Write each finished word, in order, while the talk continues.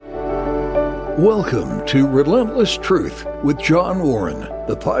Welcome to Relentless Truth with John Warren,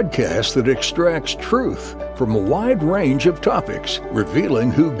 the podcast that extracts truth from a wide range of topics, revealing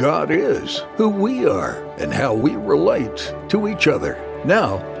who God is, who we are, and how we relate to each other.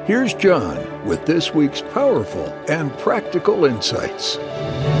 Now, here's John with this week's powerful and practical insights.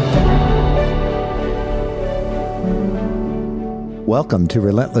 Welcome to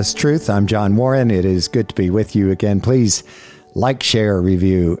Relentless Truth. I'm John Warren. It is good to be with you again. Please like, share,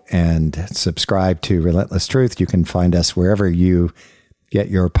 review, and subscribe to Relentless Truth. You can find us wherever you get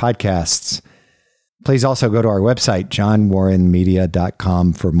your podcasts. Please also go to our website,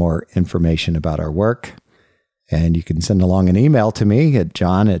 johnwarrenmedia.com, for more information about our work. And you can send along an email to me at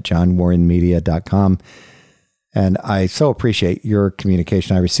john@johnwarrenmedia.com. And I so appreciate your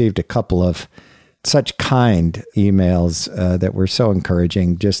communication. I received a couple of such kind emails that were so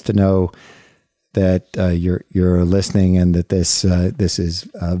encouraging, just to know that you're listening and that this is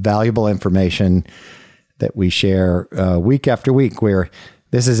valuable information that we share week after week.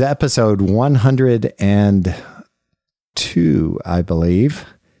 This is episode 102, I believe,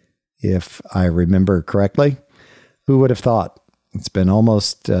 if I remember correctly. Who would have thought? It's been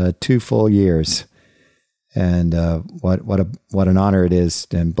almost 2 full years, and what an honor it is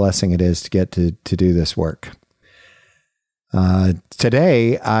and blessing it is to get to do this work.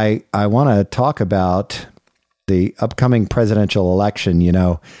 Today, I want to talk about the upcoming presidential election. You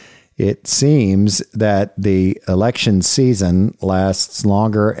know, it seems that the election season lasts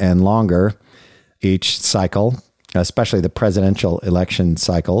longer and longer each cycle, especially the presidential election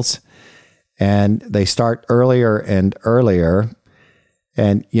cycles. And they start earlier and earlier.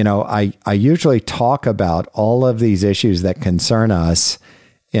 And, you know, I usually talk about all of these issues that concern us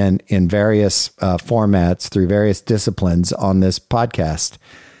in various formats through various disciplines on this podcast.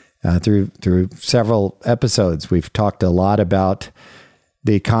 Through several episodes, we've talked a lot about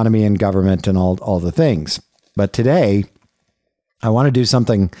the economy and government and all the things. But today, I want to do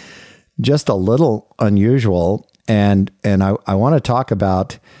something just a little unusual, and I want to talk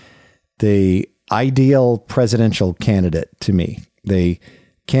about the ideal presidential candidate to me. The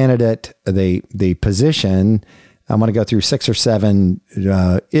candidate, the position. I'm going to go through 6 or 7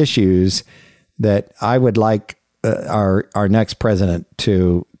 issues that I would like our next president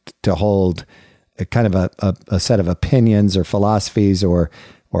to hold a kind of a set of opinions or philosophies or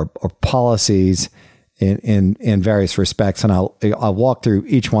policies in various respects. And I'll walk through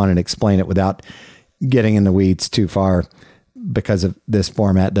each one and explain it without getting in the weeds too far, because of this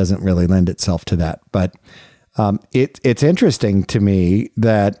format doesn't really lend itself to that. But it's interesting to me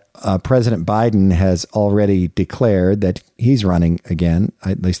that President Biden has already declared that he's running again.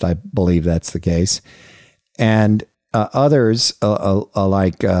 At least I believe that's the case. And others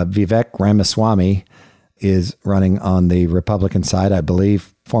like Vivek Ramaswamy is running on the Republican side. I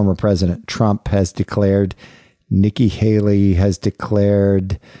believe former President Trump has declared. Nikki Haley has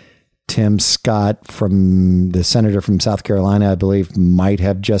declared. Tim Scott, the senator from South Carolina, I believe, might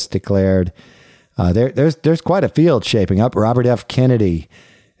have just declared. There's quite a field shaping up. Robert F. Kennedy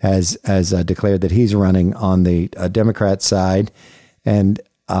has declared that he's running on the Democrat side, and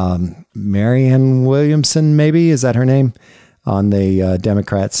Marianne Williamson, maybe, is that her name, on the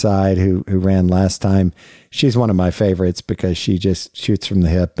Democrat side, who ran last time. She's one of my favorites because she just shoots from the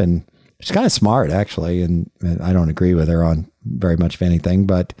hip, and she's kind of smart, actually, and I don't agree with her on very much of anything,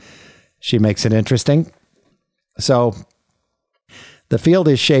 but she makes it interesting. So the field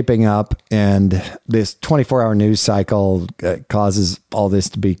is shaping up, and this 24-hour news cycle causes all this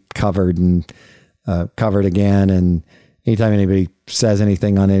to be covered and covered again. And anytime anybody says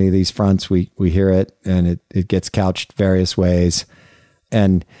anything on any of these fronts, we hear it, and it gets couched various ways.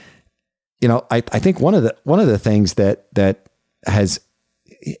 And you know, I think one of the things that has,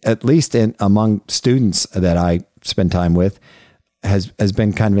 at least among students that I spend time with, has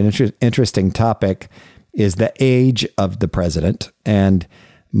been kind of an interesting topic, is the age of the president. And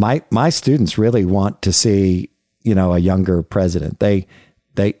my students really want to see, you know, a younger president. They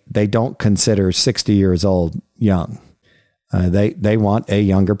don't consider 60 years old young. They want a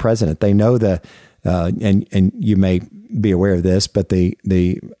younger president. They know and you may be aware of this, but the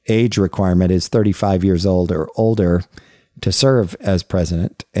age requirement is 35 years old or older to serve as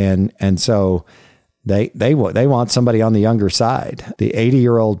president. And so they want somebody on the younger side. The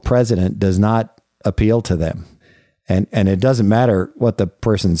 80-year-old president does not appeal to them. And it doesn't matter what the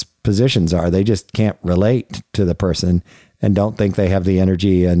person's positions are. They just can't relate to the person and don't think they have the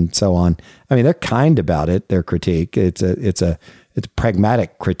energy and so on. I mean, they're kind about it, their critique. It's a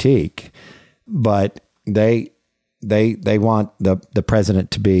pragmatic critique, but they want the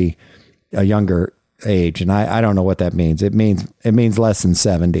president to be a younger age. And I don't know what that means. It means less than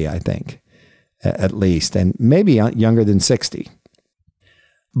 70, I think. at least, and maybe younger than 60.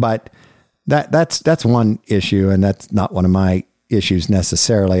 But that's one issue, and that's not one of my issues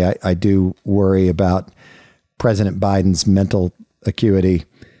necessarily. I do worry about President Biden's mental acuity,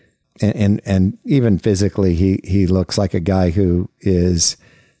 and even physically, he looks like a guy who is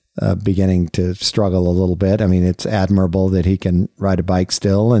beginning to struggle a little bit. I mean, it's admirable that he can ride a bike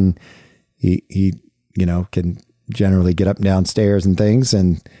still, and he can generally get up and down stairs and things,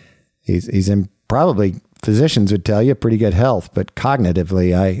 and he's in probably, physicians would tell you, pretty good health, but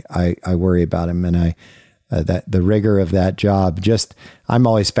cognitively, I worry about him, and that the rigor of that job. I'm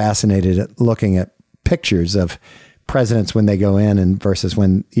always fascinated at looking at pictures of presidents when they go in and versus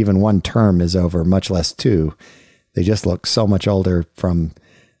when even one term is over, much less two. They just look so much older from,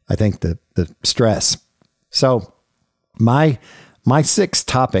 I think, the stress. So my 6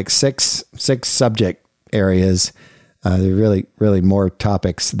 topics, six subject areas. There are really more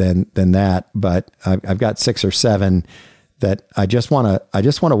topics than that, but I've got 6 or 7 that I just want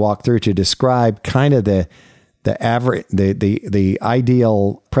to walk through to describe kind of the average, the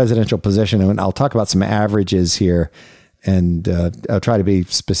ideal presidential position. And I'll talk about some averages here, and I'll try to be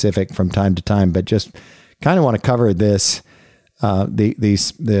specific from time to time, but just kind of want to cover the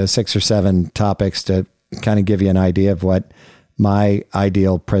 6 or 7 topics to kind of give you an idea of what my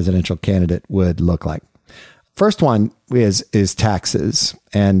ideal presidential candidate would look like. First one is taxes,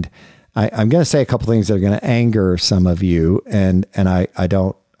 and I'm going to say a couple things that are going to anger some of you, and I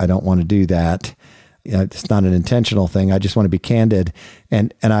don't want to do that. It's not an intentional thing. I just want to be candid,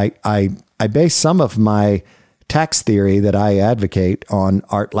 and I base some of my tax theory that I advocate on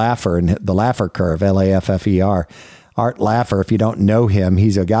Art Laffer and the Laffer curve, Laffer. Art Laffer, if you don't know him,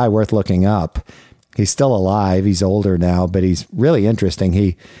 he's a guy worth looking up. He's still alive. He's older now, but he's really interesting.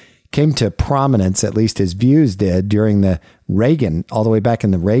 He came to prominence, at least his views did, during the Reagan, all the way back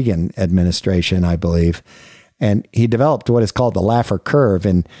in the Reagan administration, I believe. And he developed what is called the Laffer curve.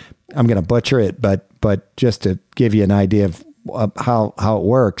 And I'm going to butcher it, but just to give you an idea of how it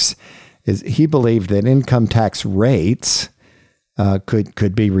works, is he believed that income tax rates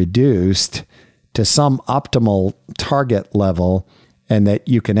could be reduced to some optimal target level, and that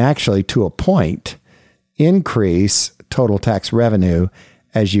you can actually, to a point, increase total tax revenue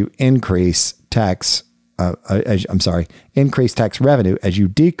as you increase increase tax revenue as you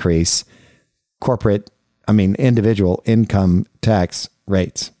decrease individual income tax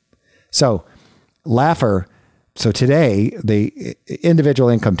rates. So today, the individual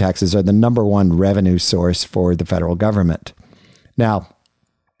income taxes are the number one revenue source for the federal government. Now,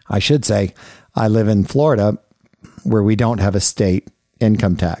 I should say, I live in Florida, where we don't have a state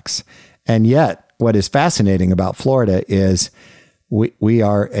income tax. And yet, what is fascinating about Florida is we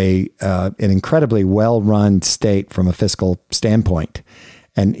are an incredibly well-run state from a fiscal standpoint.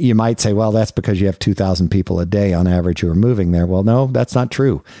 And you might say, well, that's because you have 2,000 people a day on average who are moving there. Well, no, that's not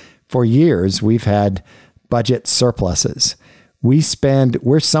true. For years, we've had budget surpluses.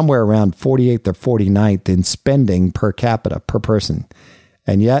 We're somewhere around 48th or 49th in spending per capita, per person.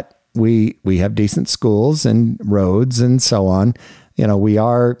 And yet we have decent schools and roads and so on. We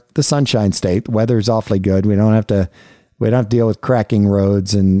are the Sunshine State. The weather's awfully good. We don't have to deal with cracking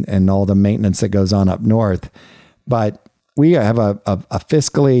roads and all the maintenance that goes on up north. But we have a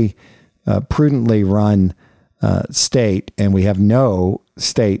fiscally prudently run state, and we have no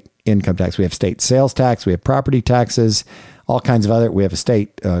state income tax. We have state sales tax. We have property taxes, all kinds of other. We have a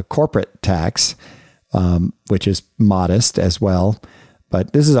state corporate tax, which is modest as well.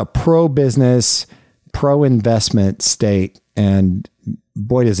 But this is a pro-business, pro-investment state, and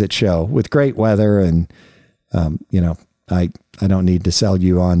boy, does it show with great weather. And I don't need to sell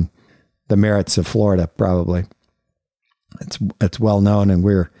you on the merits of Florida. Probably it's well known, and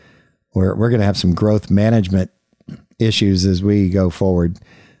we're going to have some growth management issues as we go forward.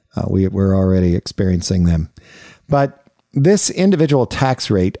 We're already experiencing them. But this individual tax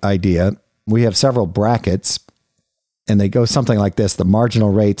rate idea, we have several brackets, and they go something like this. The marginal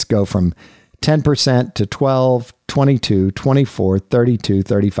rates go from 10% to 12, 22, 24, 32,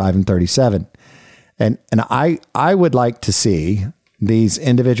 35, and 37. And I would like to see these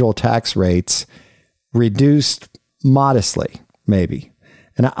individual tax rates reduced modestly, maybe.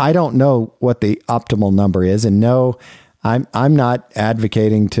 And I don't know what the optimal number is. And no, I'm not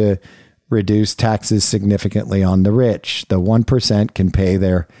advocating to reduce taxes significantly on the rich. The 1% can pay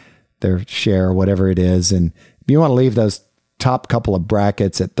their share, whatever it is. And if you want to leave those top couple of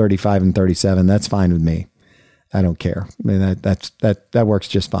brackets at 35 and 37, that's fine with me. I don't care. I mean, that works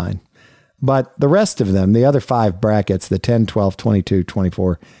just fine. But the rest of them, the other 5 brackets, the 10, 12, 22,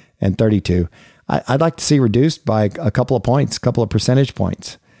 24, and 32, I'd like to see reduced by a couple of points, a couple of percentage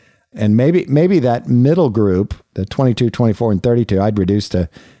points. And maybe that middle group, the 22, 24, and 32, I'd reduce to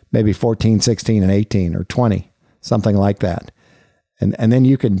maybe 14, 16, and 18 or 20, something like that. And then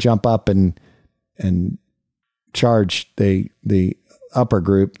you can jump up and charge the upper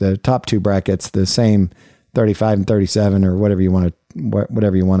group, the top two brackets, the same 35 and 37 or whatever you want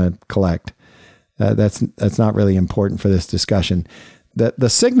to collect. That's not really important for this discussion. The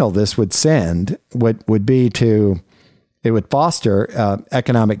signal this would send would be it would foster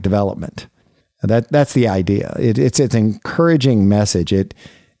economic development. That's the idea. It's an encouraging message. It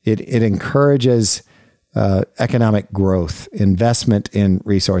encourages economic growth, investment in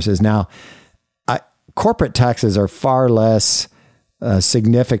resources. Now, corporate taxes are far less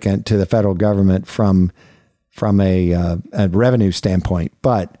significant to the federal government from a revenue standpoint,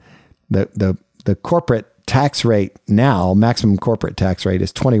 but the corporate tax rate now, maximum corporate tax rate,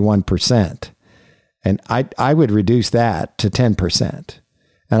 is 21%. And I would reduce that to 10%.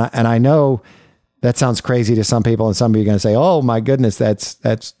 And I know that sounds crazy to some people, and some of you are going to say, "Oh my goodness, that's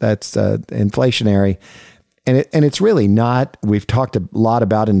inflationary," and it's really not. We've talked a lot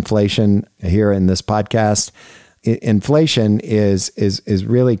about inflation here in this podcast. Inflation is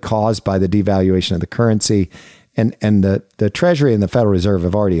really caused by the devaluation of the currency, and the Treasury and the Federal Reserve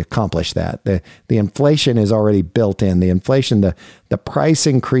have already accomplished that. The inflation is already built in. The inflation, the price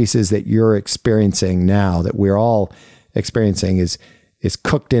increases that you're experiencing now, that we're all experiencing, is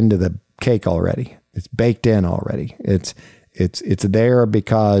cooked into the cake already. It's baked in already. It's there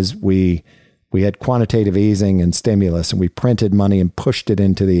because we had quantitative easing and stimulus, and we printed money and pushed it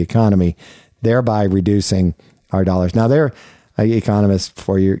into the economy, thereby reducing our dollars. Now, there are economists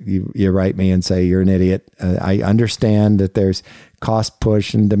before you write me and say you're an idiot. I understand that there's cost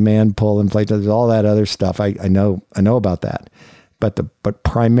push and demand pull, inflation, there's all that other stuff. I know about that, but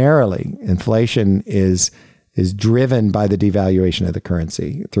primarily inflation is driven by the devaluation of the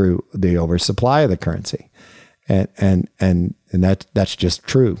currency through the oversupply of the currency, and that's just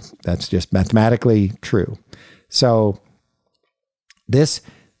true. That's just mathematically true. So this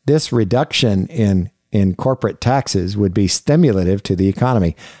reduction in corporate taxes would be stimulative to the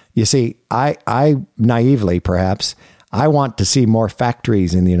economy. You see, I naively, perhaps, I want to see more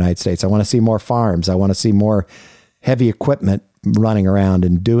factories in the United States. I want to see more farms. I want to see more heavy equipment running around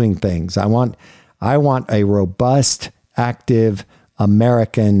and doing things. I want a robust, active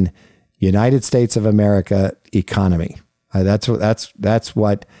American, United States of America economy. That's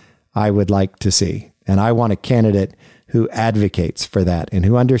what I would like to see. And I want a candidate who advocates for that and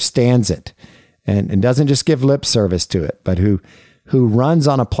who understands it and doesn't just give lip service to it, but who runs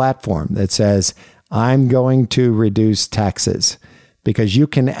on a platform that says, I'm going to reduce taxes, because you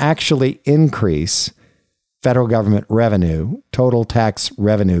can actually increase federal government revenue, total tax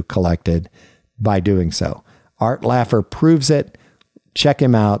revenue collected, by doing so. Art Laffer proves it. Check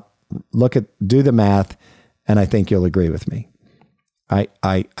him out. Do the math, and I think you'll agree with me.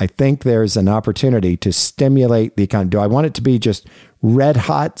 I think there's an opportunity to stimulate the economy. Do I want it to be just red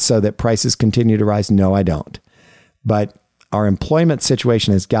hot so that prices continue to rise? No, I don't. But our employment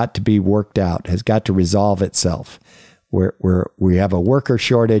situation has got to be worked out, has got to resolve itself. We have a worker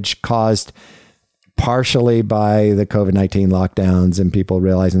shortage caused partially by the COVID-19 lockdowns and people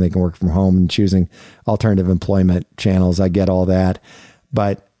realizing they can work from home and choosing alternative employment channels. I get all that.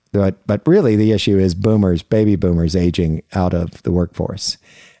 But really the issue is baby boomers aging out of the workforce.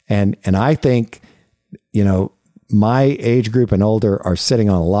 And I think, my age group and older are sitting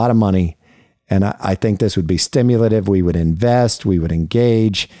on a lot of money. And I think this would be stimulative. We would invest, we would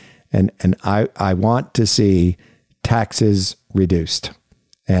engage. And I want to see taxes reduced.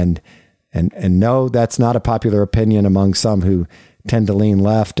 And no, that's not a popular opinion among some who tend to lean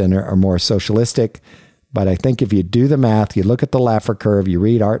left and are more socialistic. But I think if you do the math, you look at the Laffer curve, you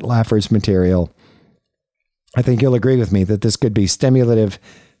read Art Laffer's material, I think you'll agree with me that this could be stimulative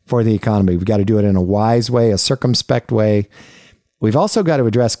for the economy. We've got to do it in a wise way, a circumspect way. We've also got to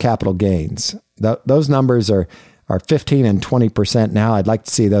address capital gains. Those numbers are 15 and 20% now. I'd like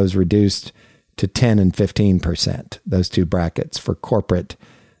to see those reduced to 10 and 15%, those two brackets for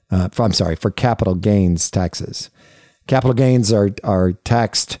for capital gains taxes. Capital gains are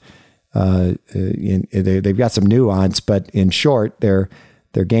taxed. They've got some nuance, but in short, they're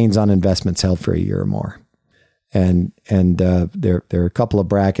gains on investments held for a year or more. And there are a couple of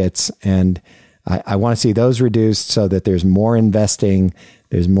brackets, and I want to see those reduced so that there's more investing,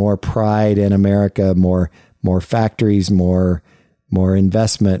 there's more pride in America, more factories, more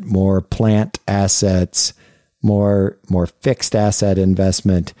investment, more plant assets, more fixed asset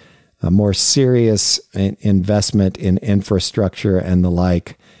investment, more serious investment in infrastructure and the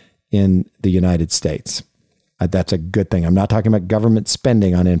like in the United States. That's a good thing. I'm not talking about government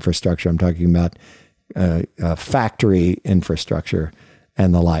spending on infrastructure. I'm talking about factory infrastructure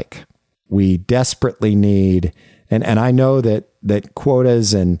and the like. We desperately need, and I know that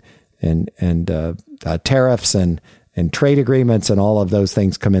quotas and tariffs and trade agreements and all of those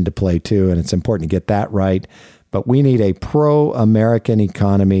things come into play too, and it's important to get that right. But we need a pro-American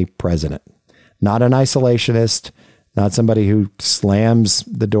economy president, not an isolationist, not somebody who slams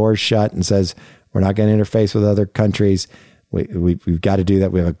the doors shut and says, we're not going to interface with other countries. We've got to do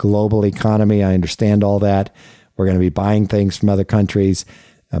that. We have a global economy. I understand all that. We're going to be buying things from other countries,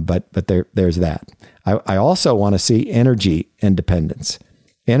 but there's that. I also want to see energy independence.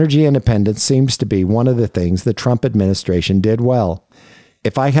 Energy independence seems to be one of the things the Trump administration did well.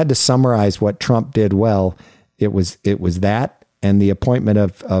 If I had to summarize what Trump did well, it was that and the appointment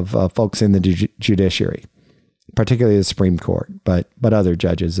of folks in the judiciary, particularly the Supreme Court, but other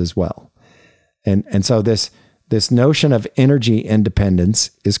judges as well. And so this notion of energy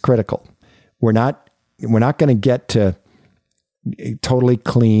independence is critical. We're not going to get to totally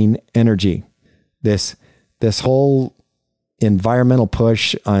clean energy. This whole environmental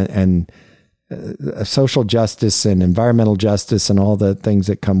push and social justice and environmental justice and all the things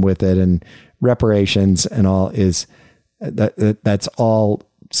that come with it and reparations and all that's all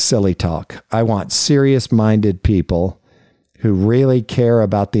silly talk. I want serious-minded people who really care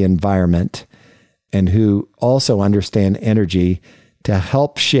about the environment and who also understand energy to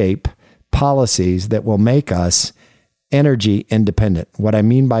help shape policies that will make us energy independent. What I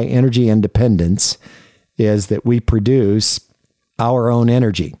mean by energy independence is that we produce our own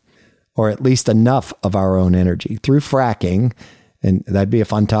energy, or at least enough of our own energy through fracking. And that'd be a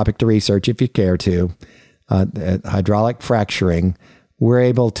fun topic to research if you care to. Hydraulic fracturing, we're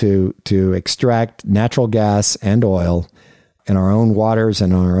able to extract natural gas and oil in our own waters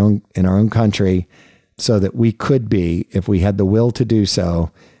and in our own country, so that we could be, if we had the will to do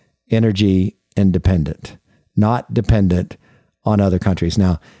so, energy independent, not dependent on other countries.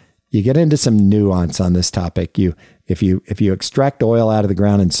 Now, you get into some nuance on this topic. If you extract oil out of the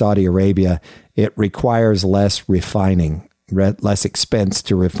ground in Saudi Arabia, it requires less refining, less expense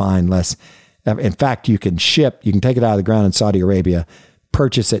to refine, less. In fact, you can take it out of the ground in Saudi Arabia,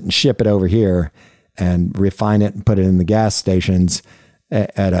 purchase it and ship it over here and refine it and put it in the gas stations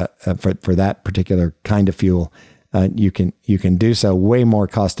for that particular kind of fuel. You can do so way more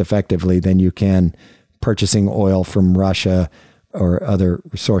cost effectively than you can purchasing oil from Russia or other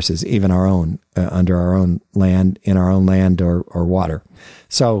sources, even our own, under our own land, in our own land or water.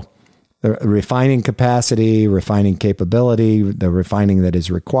 So the refining capacity, refining capability, the refining that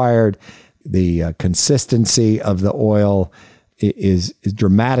is required, the consistency of the oil is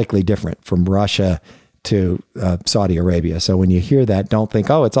dramatically different from Russia to Saudi Arabia. So when you hear that, don't think,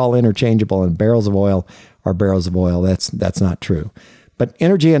 oh, it's all interchangeable and barrels of oil are barrels of oil. That's not true. But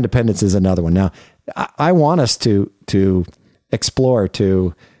energy independence is another one. Now, I want us to explore,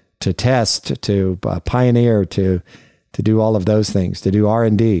 to test, to pioneer, to do all of those things, to do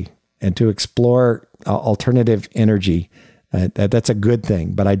R&D, and to explore alternative energy. That's a good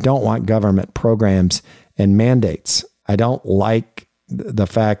thing. But I don't want government programs and mandates. I don't like the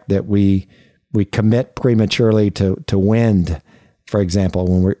fact that we commit prematurely to wind, for example,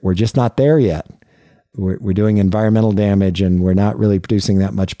 when we're just not there yet. We're doing environmental damage and we're not really producing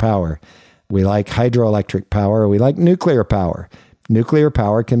that much power. We like hydroelectric power. We like nuclear power. Nuclear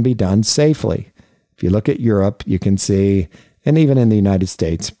power can be done safely. If you look at Europe, you can see, and even in the United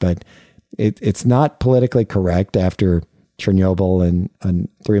States, but it's not politically correct after Chernobyl and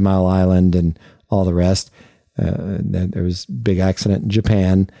 3 Mile Island and all the rest. There was a big accident in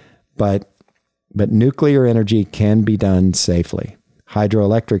Japan, but nuclear energy can be done safely.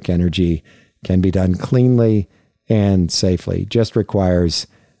 Hydroelectric energy can be done cleanly and safely. Just requires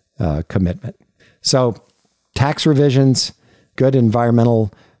commitment. So tax revisions, good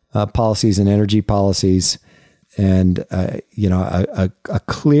environmental policies and energy policies, and a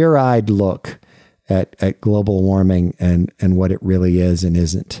clear-eyed look at global warming and what it really is and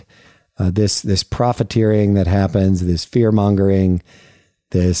isn't. This profiteering that happens, this fear-mongering,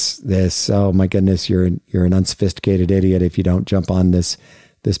 this oh my goodness, you're an unsophisticated idiot if you don't jump on this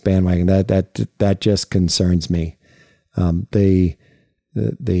bandwagon. That just concerns me. The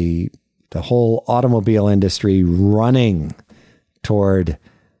whole automobile industry running toward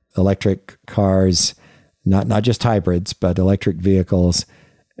electric cars, not just hybrids, but electric vehicles,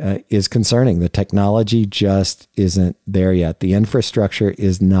 is concerning. The technology just isn't there yet. The infrastructure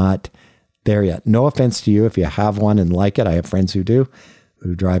is not there yet. No offense to you if you have one and like it. I have friends who do,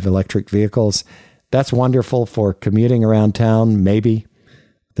 who drive electric vehicles. That's wonderful for commuting around town, maybe.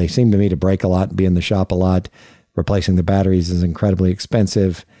 They seem to me to break a lot and be in the shop a lot. Replacing the batteries is incredibly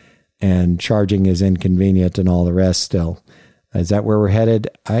expensive, and charging is inconvenient and all the rest still. Is that where we're headed?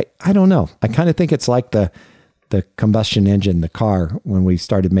 I don't know. I kind of think it's like the combustion engine, the car, when we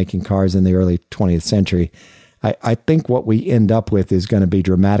started making cars in the early 20th century. I think what we end up with is going to be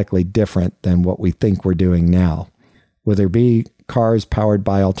dramatically different than what we think we're doing now. Will there be cars powered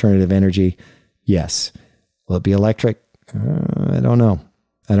by alternative energy? Yes. Will it be electric? I don't know.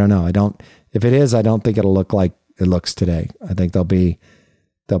 If it is, I don't think it'll look like it looks today. I think there'll be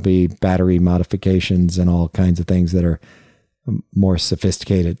battery modifications and all kinds of things that are more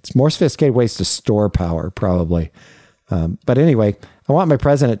sophisticated. It's more sophisticated ways to store power, probably. But anyway, I want my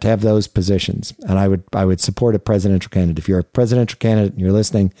president to have those positions, and I would support a presidential candidate. If you're a presidential candidate and you're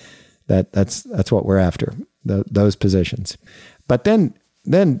listening, that's what we're after, those positions. But then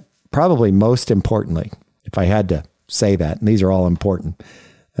probably most importantly, if I had to say that, and these are all important,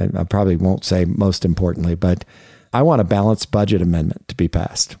 I probably won't say most importantly, but I want a balanced budget amendment to be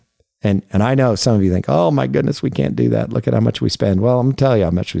passed. And I know some of you think, oh my goodness, we can't do that. Look at how much we spend. Well, I'm going to tell you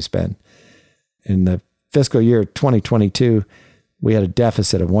how much we spend. In the fiscal year 2022, we had a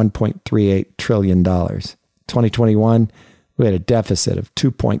deficit of $1.38 trillion. 2021, we had a deficit of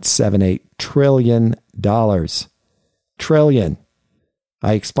 $2.78 trillion. Trillion.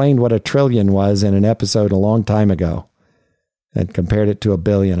 I explained what a trillion was in an episode a long time ago and compared it to a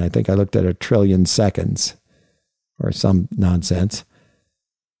billion. I think I looked at a trillion seconds or some nonsense.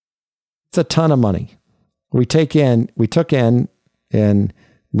 It's a ton of money. We took in revenue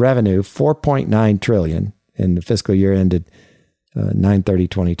 $4.9 trillion in the fiscal year ended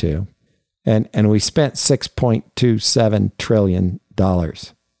 9/30/22, and we spent $6.27 trillion.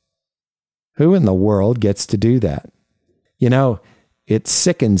 Who in the world gets to do that? You know, it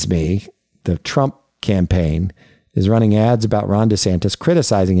sickens me. The Trump campaign is running ads about Ron DeSantis,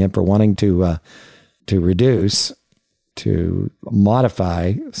 criticizing him for wanting to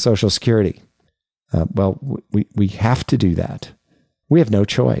modify Social Security. We have to do that. We have no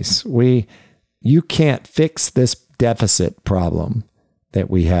choice. You can't fix this deficit problem that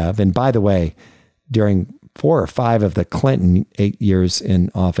we have. And by the way, during 4 or 5 of the Clinton 8 years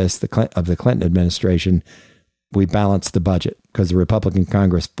in office, of the Clinton administration, we balanced the budget because the Republican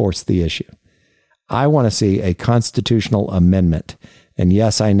Congress forced the issue. I want to see a constitutional amendment. And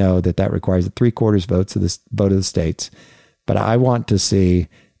yes, I know that requires a 3/4 vote of the states, but I want to see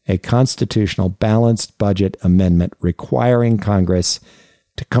a constitutional balanced budget amendment requiring Congress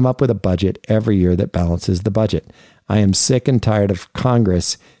to come up with a budget every year that balances the budget. I am sick and tired of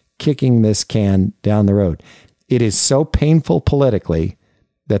Congress kicking this can down the road. It is so painful politically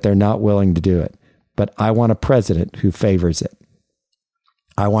that they're not willing to do it. But I want a president who favors it.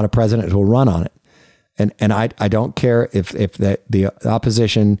 I want a president who will run on it. And I don't care if the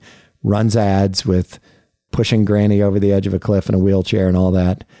opposition runs ads with pushing Granny over the edge of a cliff in a wheelchair and all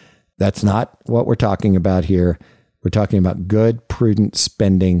that. That's not what we're talking about here. We're talking about good, prudent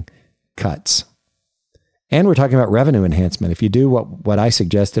spending cuts. And we're talking about revenue enhancement. If you do what I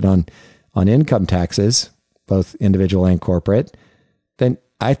suggested on income taxes, both individual and corporate, then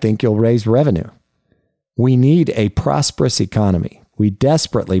I think you'll raise revenue. We need a prosperous economy. We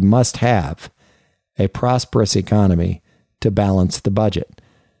desperately must have a prosperous economy to balance the budget.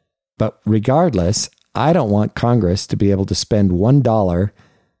 But regardless, I don't want Congress to be able to spend $1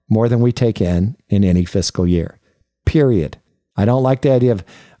 more than we take in any fiscal year. Period. I don't like the idea of,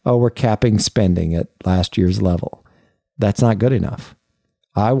 we're capping spending at last year's level. That's not good enough.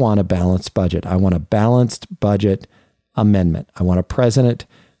 I want a balanced budget. I want a balanced budget amendment. I want a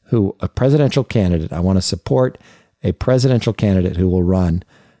presidential candidate. I want to support a presidential candidate who will run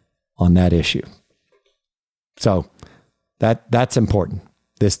on that issue. So that's important.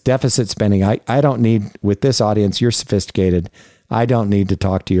 This deficit spending, I don't need, with this audience, you're sophisticated. I don't need to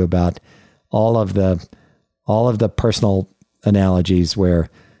talk to you about all of the personal analogies where,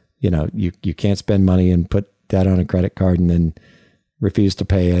 you can't spend money and put that on a credit card and then refuse to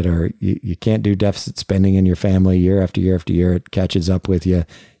pay it, or you can't do deficit spending in your family year after year after year. It catches up with you.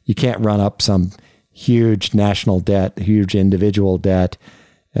 You can't run up some huge national debt, huge individual debt,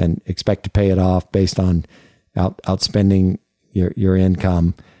 and expect to pay it off based on outspending your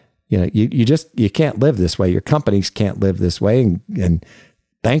income. You can't live this way. Your companies can't live this way. And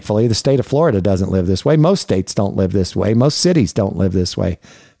thankfully, the state of Florida doesn't live this way. Most states don't live this way. Most cities don't live this way.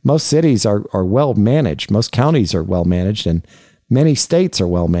 Most cities are well managed. Most counties are well managed, and many states are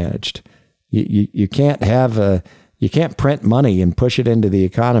well managed. You can't you can't print money and push it into the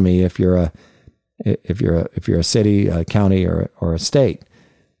economy if you're a city, a county, or a state.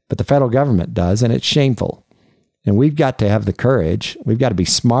 But the federal government does, and it's shameful. And we've got to have the courage. We've got to be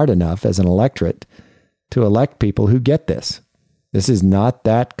smart enough as an electorate to elect people who get this. This is not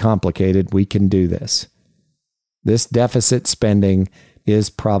that complicated. We can do this. This deficit spending is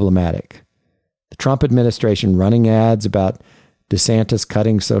problematic. The Trump administration running ads about DeSantis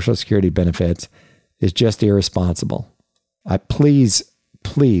cutting Social Security benefits is just irresponsible. Please,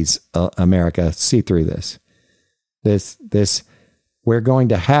 America, see through this. This we're going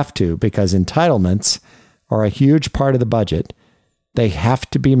to have to, because entitlements are a huge part of the budget. They have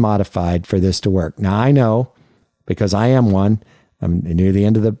to be modified for this to work. Now, I know, because I am one, I'm near the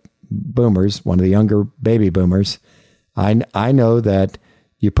end of the boomers, one of the younger baby boomers. I know that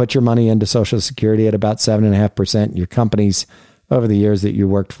you put your money into Social Security at about 7.5%. Your companies over the years that you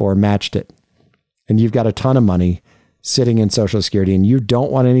worked for matched it. And you've got a ton of money sitting in Social Security, and you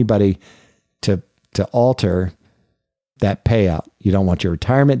don't want anybody to alter that payout. You don't want your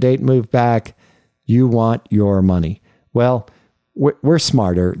retirement date moved back. You want your money. Well, we're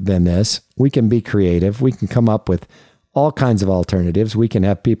smarter than this. We can be creative. We can come up with all kinds of alternatives. We can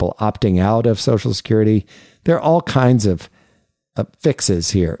have people opting out of Social Security. There are all kinds of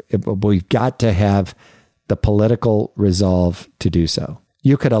fixes here. We've got to have the political resolve to do so.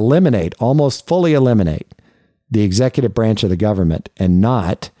 You could almost fully eliminate the executive branch of the government and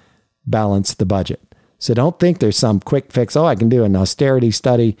not balance the budget. So don't think there's some quick fix. Oh, I can do an austerity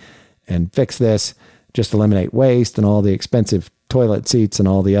study and fix this. Just eliminate waste and all the expensive toilet seats and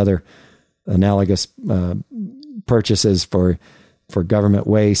all the other analogous purchases for government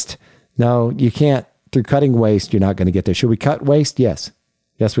waste. No, you can't. Through cutting waste, you're not going to get there. Should we cut waste? Yes.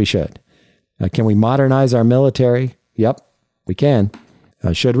 Yes, we should. Can we modernize our military? Yep, we can.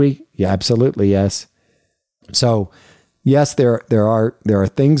 Should we? Yeah, absolutely, yes. So, yes, there are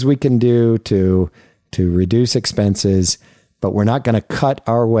things we can do to reduce expenses, but we're not going to cut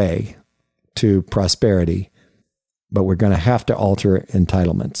our way to prosperity, but we're going to have to alter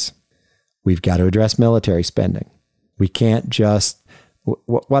entitlements. We've got to address military spending. We can't just,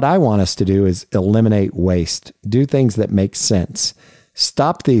 what I want us to do is eliminate waste, do things that make sense.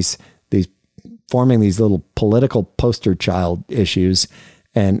 Stop these forming these little political poster child issues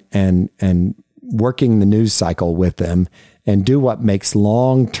and working the news cycle with them, and do what makes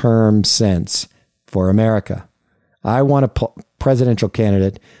long-term sense for America. I want a presidential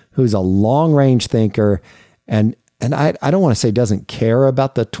candidate who's a long-range thinker, and I don't want to say doesn't care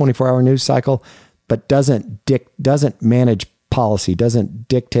about the 24-hour news cycle, but doesn't manage policy, doesn't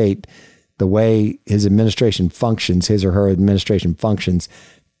dictate the way his administration functions, his or her administration functions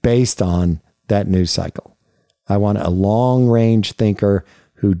based on that news cycle. I want a long-range thinker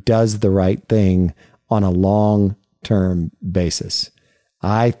who does the right thing on a long-term basis.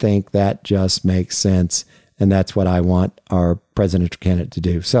 I think that just makes sense, and that's what I want our presidential candidate to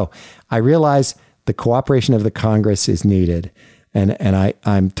do. So I realize the cooperation of the Congress is needed, and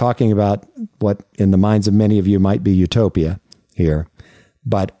I'm talking about what in the minds of many of you might be utopia here,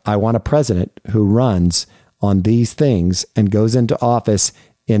 but I want a president who runs on these things and goes into office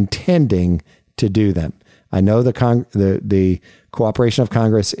intending to do them. I know the cooperation of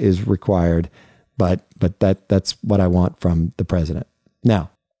Congress is required, but that's what I want from the president.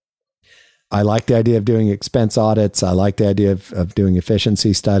 Now, I like the idea of doing expense audits. I like the idea of doing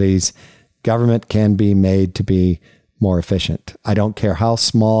efficiency studies. Government can be made to be more efficient. I don't care how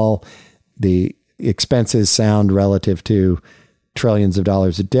small the expenses sound relative to trillions of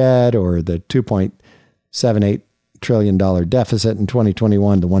dollars of debt, or the $2.78 trillion deficit in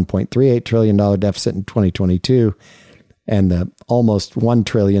 2021, the $1.38 trillion deficit in 2022, and the almost $1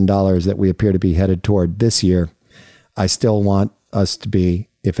 trillion that we appear to be headed toward this year. I still want us to be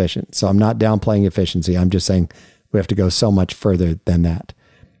efficient. So I'm not downplaying efficiency. I'm just saying we have to go so much further than that.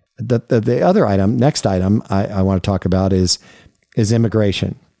 The other item, next item I want to talk about is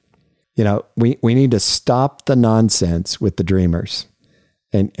immigration. You know, we need to stop the nonsense with the dreamers.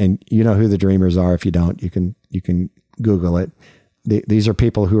 And you know who the dreamers are. If you don't, you can Google it. These are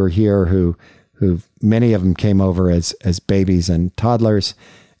people who are here who many of them came over as babies and toddlers,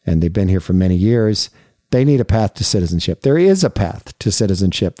 and they've been here for many years. They need a path to citizenship. There is a path to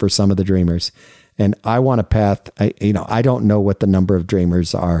citizenship for some of the dreamers. And I want a path. I don't know what the number of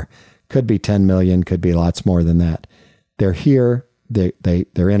dreamers are. Could be 10 million, could be lots more than that. They're here.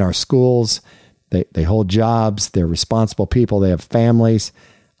 They're in our schools. They hold jobs. They're responsible people. They have families.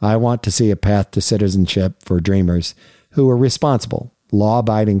 I want to see a path to citizenship for dreamers who are responsible,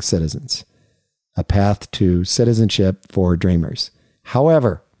 law-abiding citizens. A path to citizenship for dreamers.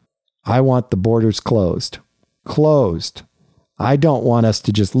 However, I want the borders closed. Closed. I don't want us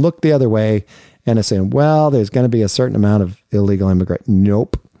to just look the other way and say, well, there's going to be a certain amount of illegal immigration.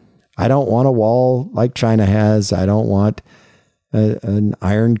 Nope. I don't want a wall like China has. I don't want an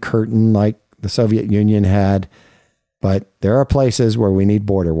iron curtain like the Soviet Union had. But there are places where we need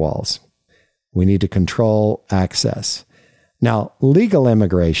border walls. We need to control access. Now, legal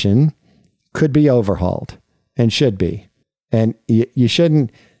immigration could be overhauled and should be. And you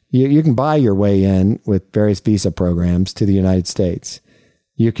shouldn't, you can buy your way in with various visa programs to the United States.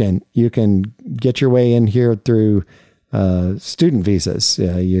 You can get your way in here through student visas.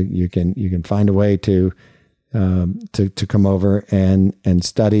 You can find a way to come over and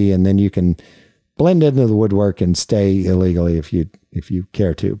study, and then you can blend into the woodwork and stay illegally if you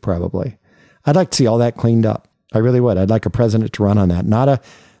care to. Probably, I'd like to see all that cleaned up. I really would. I'd like a president to run on that. Not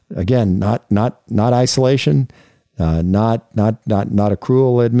isolation, not a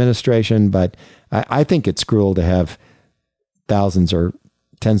cruel administration, but I think it's cruel to have thousands or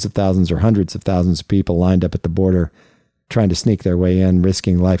tens of thousands or hundreds of thousands of people lined up at the border trying to sneak their way in,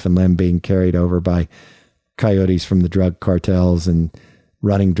 risking life and limb being carried over by coyotes from the drug cartels and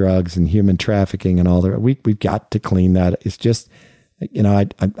running drugs and human trafficking and all that. We've got to clean that. It's just,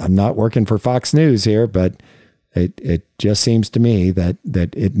 I'm not working for Fox News here, but it just seems to me that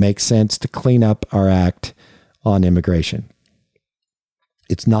it makes sense to clean up our act on immigration.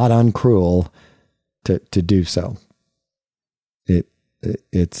 It's not uncruel to do so.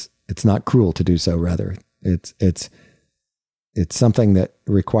 It's not cruel to do so. Rather, it's something that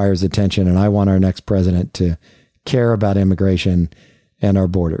requires attention, and I want our next president to care about immigration and our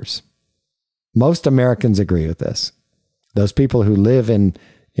borders. Most Americans agree with this. Those people who live in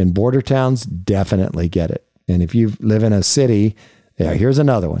border towns definitely get it. And if you live in a city, here's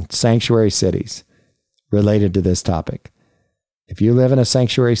another one, sanctuary cities related to this topic. If you live in a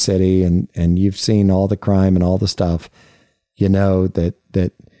sanctuary city and you've seen all the crime and all the stuff, you know that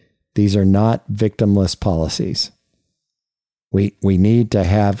these are not victimless policies. We need to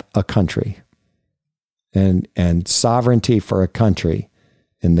have a country, and sovereignty for a country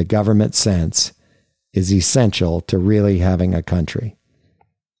in the government sense is essential to really having a country.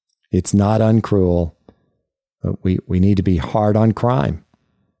 It's not uncruel, but we need to be hard on crime.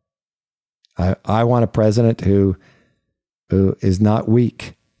 I want a president who is not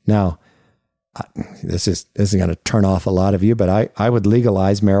weak. Now, this is going to turn off a lot of you, but I would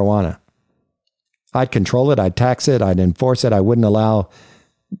legalize marijuana. I'd control it. I'd tax it. I'd enforce it. I wouldn't allow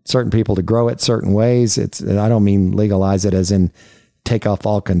certain people to grow it certain ways. I don't mean legalize it as in take off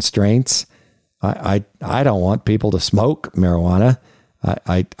all constraints. I don't want people to smoke marijuana.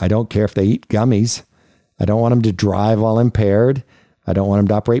 I don't care if they eat gummies. I don't want them to drive while impaired. I don't want them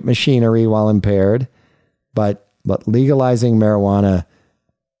to operate machinery while impaired. But legalizing marijuana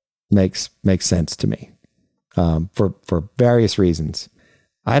makes sense to me for various reasons.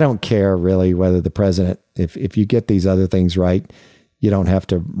 I don't care really whether the president, if you get these other things right, you don't have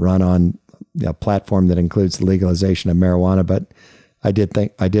to run on a platform that includes the legalization of marijuana. But I did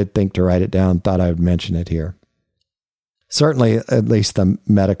think to write it down. Thought I would mention it here. Certainly, at least the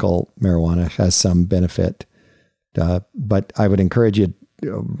medical marijuana has some benefit. But I would encourage you,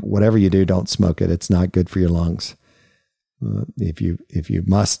 whatever you do, don't smoke it. It's not good for your lungs. If you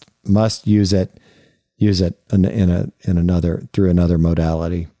must use it in another through another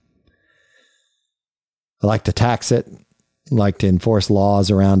modality. I like to tax it. I like to enforce laws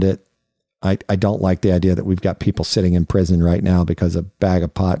around it. I don't like the idea that we've got people sitting in prison right now because a bag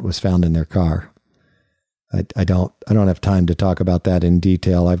of pot was found in their car. I don't have time to talk about that in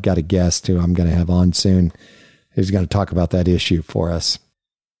detail. I've got a guest who I'm going to have on soon who's going to talk about that issue for us.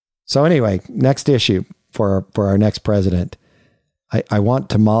 So anyway, next issue for our next president. I want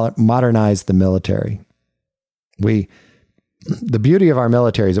to modernize the military. The beauty of our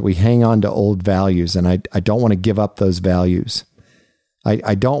military is that we hang on to old values, and I don't want to give up those values.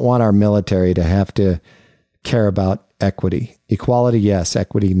 I don't want our military to have to care about equity. Equality, yes.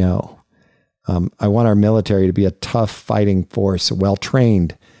 Equity, no. I want our military to be a tough fighting force, a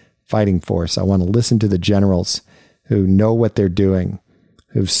well-trained fighting force. I want to listen to the generals who know what they're doing,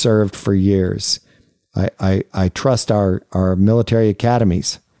 who've served for years. I trust our military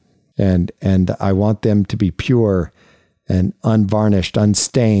academies, and I want them to be pure and unvarnished,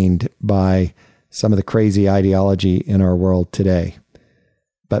 unstained by some of the crazy ideology in our world today.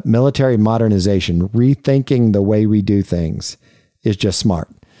 But military modernization, rethinking the way we do things, is just smart.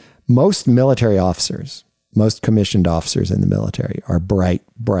 Most military officers, most commissioned officers in the military are bright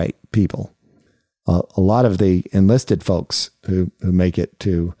people. A lot of the enlisted folks who make it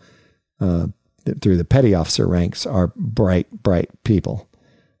to through the petty officer ranks are bright people.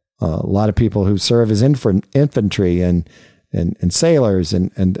 A lot of people who serve as infantry and sailors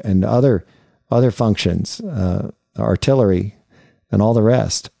and other functions, artillery, and all the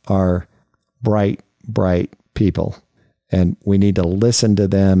rest are bright, bright people, and we need to listen to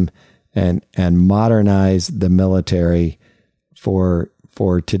them and modernize the military for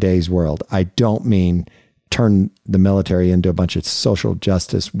today's world. I don't mean turn the military into a bunch of social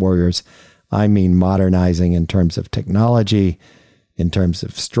justice warriors. I mean modernizing in terms of technology, in terms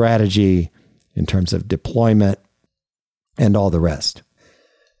of strategy, in terms of deployment, and all the rest.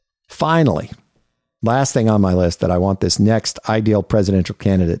 Finally, last thing on my list that I want this next ideal presidential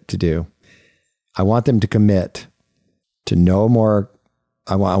candidate to do, I want them to commit to no more.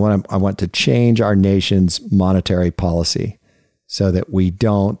 I want to change our nation's monetary policy so that we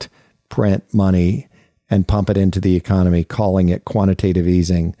don't print money and pump it into the economy, calling it quantitative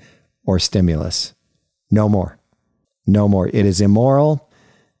easing or stimulus. No more. No more. It is immoral.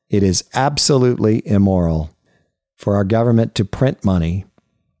 It is absolutely immoral for our government to print money,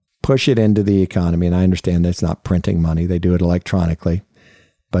 push it into the economy. And I understand that's not printing money. They do it electronically,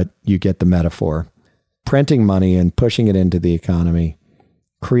 but you get the metaphor. Printing money and pushing it into the economy,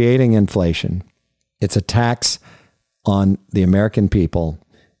 creating inflation. It's a tax on the American people.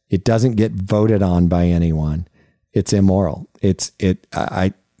 It doesn't get voted on by anyone. It's immoral. It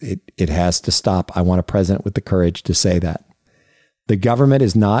has to stop. I want a president with the courage to say that. The government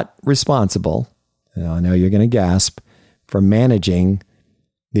is not responsible, I know you're going to gasp, for managing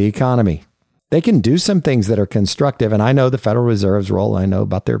the economy. They can do some things that are constructive, and I know the Federal Reserve's role. I know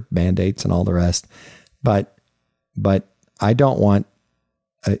about their mandates and all the rest, but I don't want.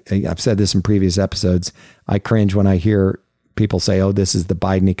 I've said this in previous episodes. I cringe when I hear people say, "Oh, this is the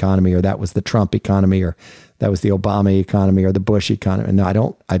Biden economy," or "That was the Trump economy," or "That was the Obama economy," or the Bush economy. No,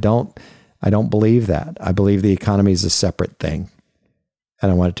 I don't believe that. I believe the economy is a separate thing, and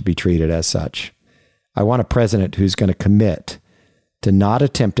I want it to be treated as such. I want a president who's going to commit to not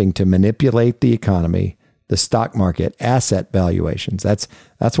attempting to manipulate the economy, the stock market, asset valuations. That's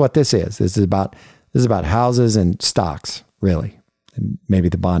what this is. This is about houses and stocks, really. And maybe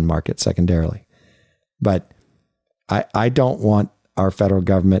the bond market secondarily. But I don't want our federal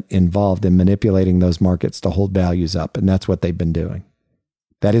government involved in manipulating those markets to hold values up. And that's what they've been doing.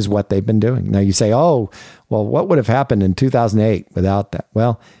 That is what they've been doing. Now you say, oh, well, what would have happened in 2008 without that?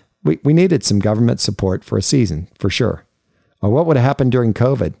 Well, we needed some government support for a season, for sure. Or what would have happened during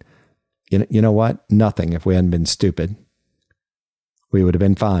COVID? You know what? Nothing if we hadn't been stupid. We would have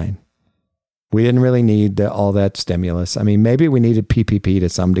been fine. We didn't really need all that stimulus. I mean, maybe we needed PPP to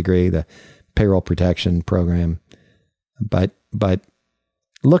some degree, the payroll protection program. But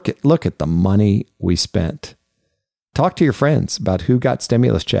look at the money we spent. Talk to your friends about who got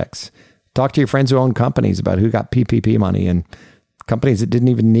stimulus checks. Talk to your friends who own companies about who got PPP money and companies that didn't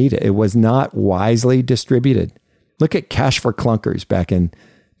even need it. It was not wisely distributed. Look at cash for clunkers back in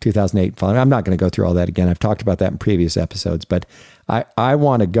 2008. I'm not going to go through all that again. I've talked about that in previous episodes, but I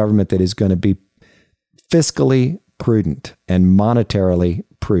want a government that is going to be fiscally prudent and monetarily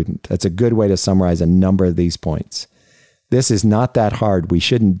prudent. That's a good way to summarize a number of these points. This is not that hard. We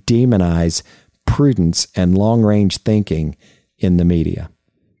shouldn't demonize prudence and long-range thinking in the media.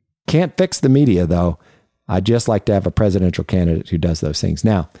 Can't fix the media, though. I'd just like to have a presidential candidate who does those things.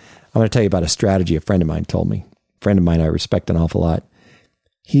 Now, I'm going to tell you about a strategy a friend of mine told me. A friend of mine I respect an awful lot.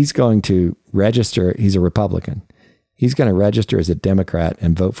 He's going to register. He's a Republican. He's going to register as a Democrat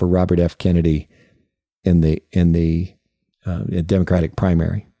and vote for Robert F. Kennedy in the Democratic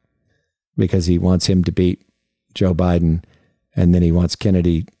primary because he wants him to beat Joe Biden, and then he wants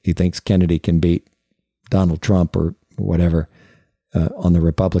Kennedy. He thinks Kennedy can beat Donald Trump or whatever on the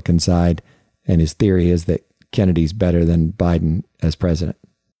Republican side, and his theory is that Kennedy's better than Biden as president.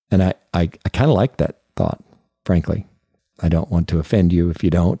 And I kind of like that thought, frankly. I don't want to offend you if you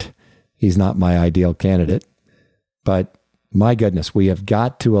don't. He's not my ideal candidate. But my goodness, we have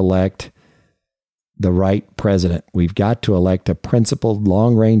got to elect the right president. We've got to elect a principled,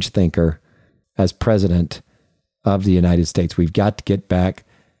 long-range thinker as president of the United States. We've got to get back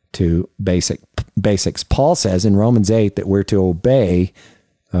to basics. Paul says in Romans 8 that we're to obey.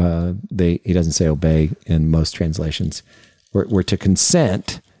 He doesn't say obey in most translations. We're to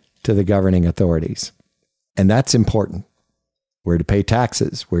consent to the governing authorities. And that's important. We're to pay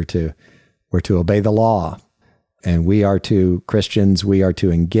taxes. We're to obey the law. And Christians, we are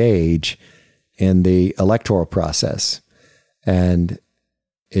to engage in the electoral process. And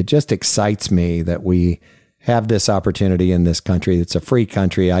it just excites me that we have this opportunity in this country. It's a free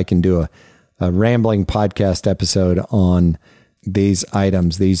country. I can do a rambling podcast episode on these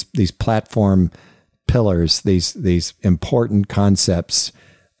items, these platform pillars, these important concepts.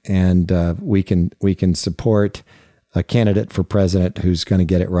 And we can support a candidate for president who's going to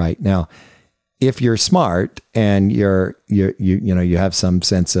get it right. Now, if you're smart and you have some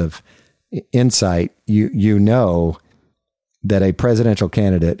sense of insight, you know that a presidential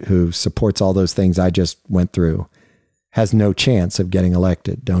candidate who supports all those things I just went through has no chance of getting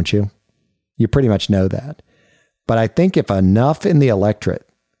elected, don't you? You pretty much know that. But I think if enough in the electorate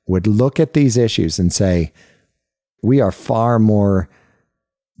would look at these issues and say, we are far more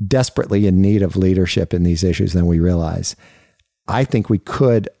desperately in need of leadership in these issues than we realize, I think we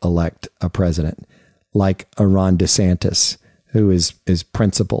could elect a president like a Ron DeSantis, who is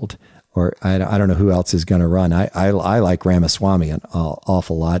principled, or I don't know who else is going to run. I like Ramaswamy an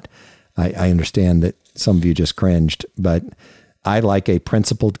awful lot. I understand that some of you just cringed, but I like a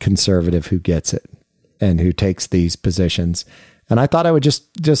principled conservative who gets it and who takes these positions. And I thought I would just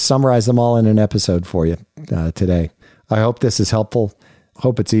summarize them all in an episode for you today. I hope this is helpful.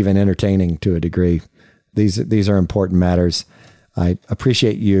 Hope it's even entertaining to a degree. These are important matters. I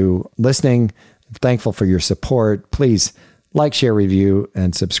appreciate you listening. I'm thankful for your support. Please like, share, review,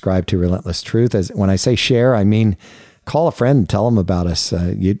 and subscribe to Relentless Truth. As when I say share, I mean call a friend and tell them about us.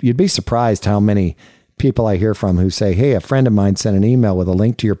 You'd be surprised how many people I hear from who say, hey, a friend of mine sent an email with a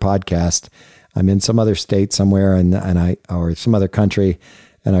link to your podcast. I'm in some other state somewhere or some other country,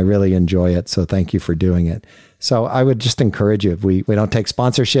 and I really enjoy it. So thank you for doing it. So I would just encourage you. We don't take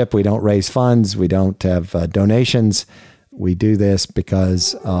sponsorship. We don't raise funds. We don't have donations. We do this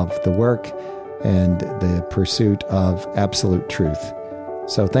because of the work and the pursuit of absolute truth.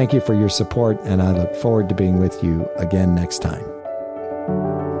 So thank you for your support, and I look forward to being with you again next time.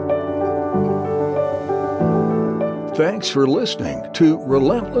 Thanks for listening to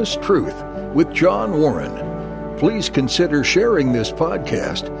Relentless Truth with John Warren. Please consider sharing this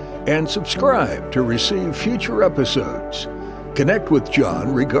podcast and subscribe to receive future episodes. Connect with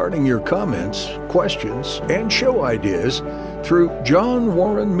John regarding your comments, questions, and show ideas through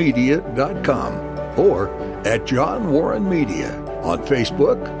johnwarrenmedia.com or at John Warren Media on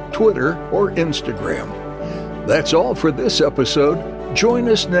Facebook, Twitter, or Instagram. That's all for this episode. Join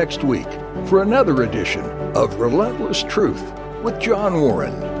us next week for another edition of Relentless Truth with John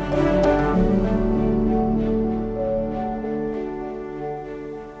Warren.